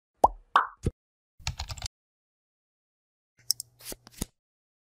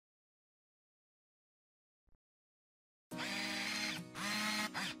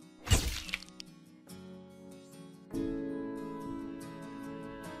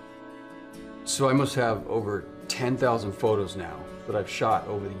So I must have over 10,000 photos now that I've shot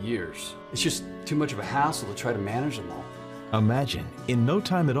over the years. It's just too much of a hassle to try to manage them all. Imagine, in no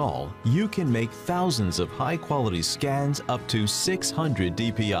time at all, you can make thousands of high-quality scans up to 600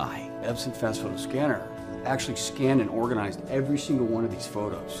 DPI. Epson Fast Photo Scanner actually scanned and organized every single one of these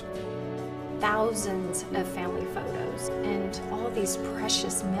photos. Thousands of family photos, and all of these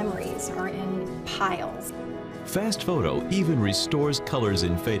precious memories are in piles. Fast Photo even restores colors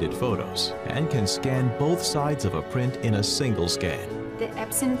in faded photos and can scan both sides of a print in a single scan. The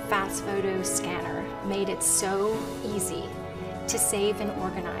Epson Fast Photo Scanner made it so easy to save and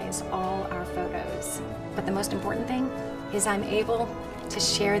organize all our photos. But the most important thing is I'm able to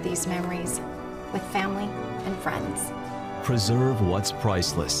share these memories with family and friends. Preserve what's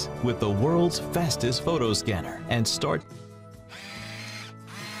priceless with the world's fastest photo scanner and start.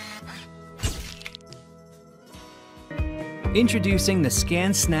 Introducing the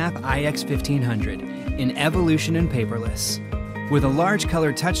ScanSnap iX1500, an evolution in paperless. With a large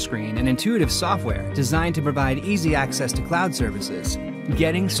color touchscreen and intuitive software designed to provide easy access to cloud services,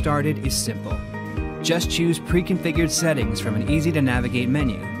 getting started is simple. Just choose pre-configured settings from an easy-to-navigate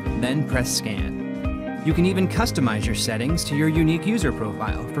menu, then press Scan. You can even customize your settings to your unique user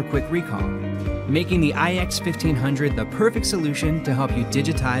profile for quick recall, making the iX1500 the perfect solution to help you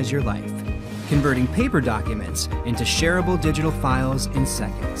digitize your life, converting paper documents into shareable digital files in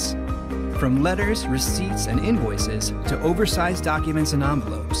seconds. From letters, receipts, and invoices to oversized documents and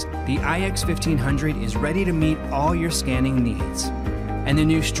envelopes, the iX1500 is ready to meet all your scanning needs. And the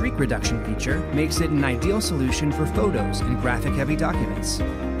new streak reduction feature makes it an ideal solution for photos and graphic-heavy documents.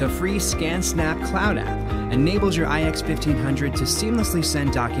 The free ScanSnap Cloud app enables your iX1500 to seamlessly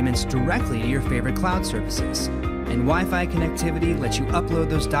send documents directly to your favorite cloud services. And Wi-Fi connectivity lets you upload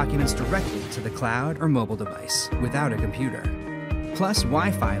those documents directly to the cloud or mobile device without a computer. Plus,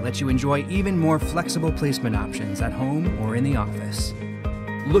 Wi-Fi lets you enjoy even more flexible placement options at home or in the office.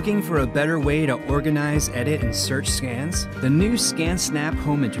 Looking for a better way to organize, edit, and search scans? The new ScanSnap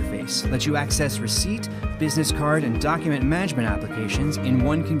home interface lets you access receipt, business card, and document management applications in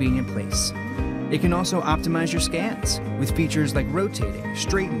one convenient place. It can also optimize your scans with features like rotating,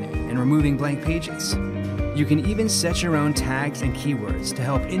 straightening, and removing blank pages. You can even set your own tags and keywords to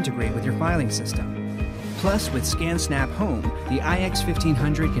help integrate with your filing system. Plus, with ScanSnap Home, the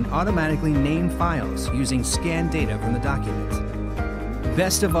iX1500 can automatically name files using scanned data from the document.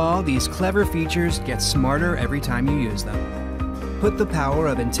 Best of all, these clever features get smarter every time you use them. Put the power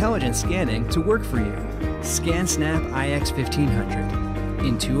of intelligent scanning to work for you. ScanSnap iX1500.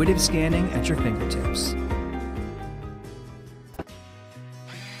 Intuitive scanning at your fingertips.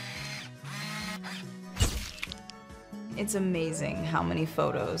 It's amazing how many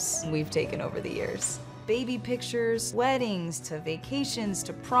photos we've taken over the years. Baby pictures, weddings, to vacations,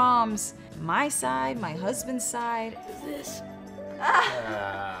 to proms. My side, my husband's side. This.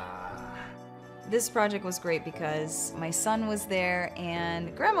 This project was great because my son was there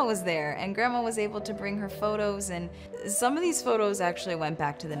and Grandma was there, and Grandma was able to bring her photos, and some of these photos actually went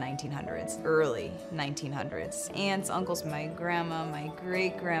back to the 1900s, early 1900s. Aunts, uncles, my grandma, my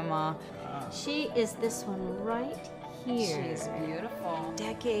great-grandma. She is this one right here. She's beautiful.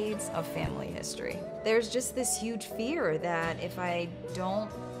 Decades of family history. There's just this huge fear that if I don't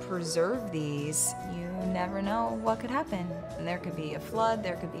preserve these, you never know what could happen. And there could be a flood,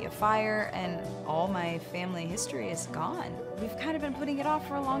 there could be a fire, and all my family history is gone. We've kind of been putting it off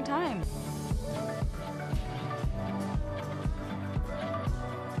for a long time.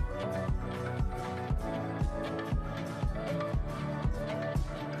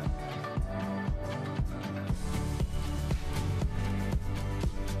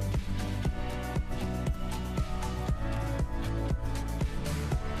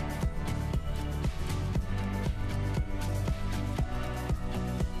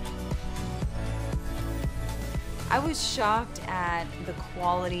 I was shocked at the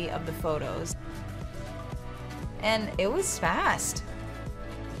quality of the photos, and it was fast.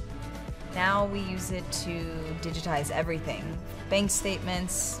 Now we use it to digitize everything. Bank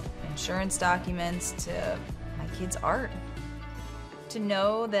statements, insurance documents, to my kids' art. To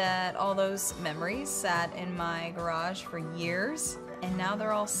know that all those memories sat in my garage for years, and now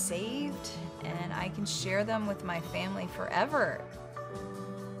they're all saved, and I can share them with my family forever.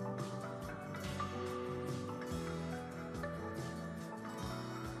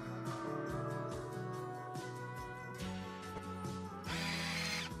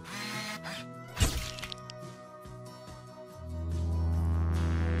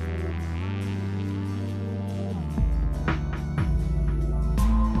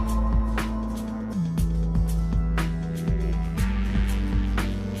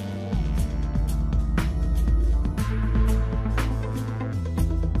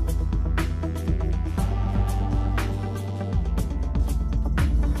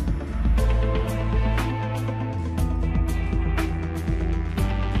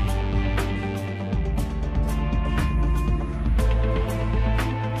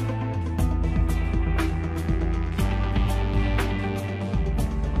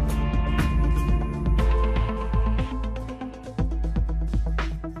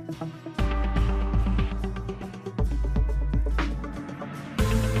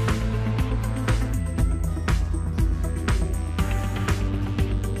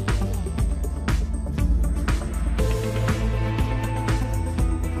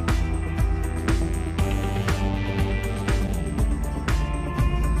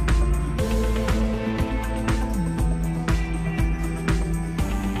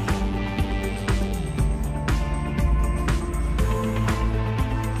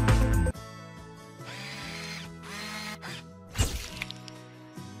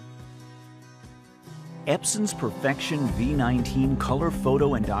 Epson's Perfection V19 color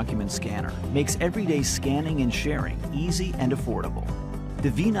photo and document scanner makes everyday scanning and sharing easy and affordable.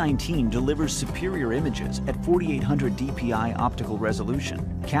 The V19 delivers superior images at 4800 dpi optical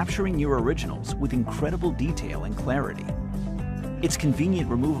resolution, capturing your originals with incredible detail and clarity. Its convenient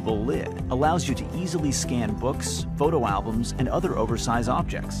removable lid allows you to easily scan books, photo albums, and other oversized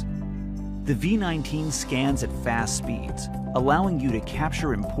objects. The V19 scans at fast speeds, allowing you to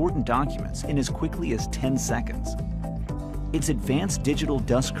capture important documents in as quickly as 10 seconds. Its advanced digital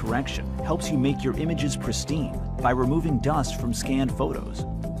dust correction helps you make your images pristine by removing dust from scanned photos.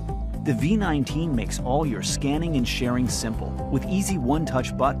 The V19 makes all your scanning and sharing simple with easy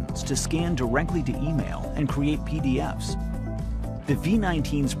one-touch buttons to scan directly to email and create PDFs. The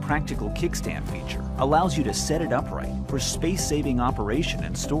V19's practical kickstand feature allows you to set it upright for space-saving operation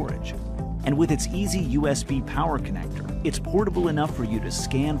and storage. And with its easy USB power connector, it's portable enough for you to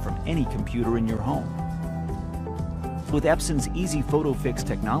scan from any computer in your home. With Epson's Easy Photo Fix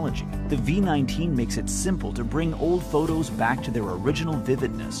technology, the V19 makes it simple to bring old photos back to their original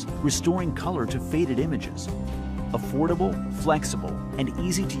vividness, restoring color to faded images. Affordable, flexible, and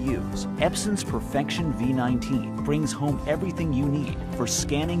easy to use, Epson's Perfection V19 brings home everything you need for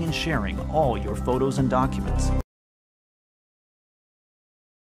scanning and sharing all your photos and documents.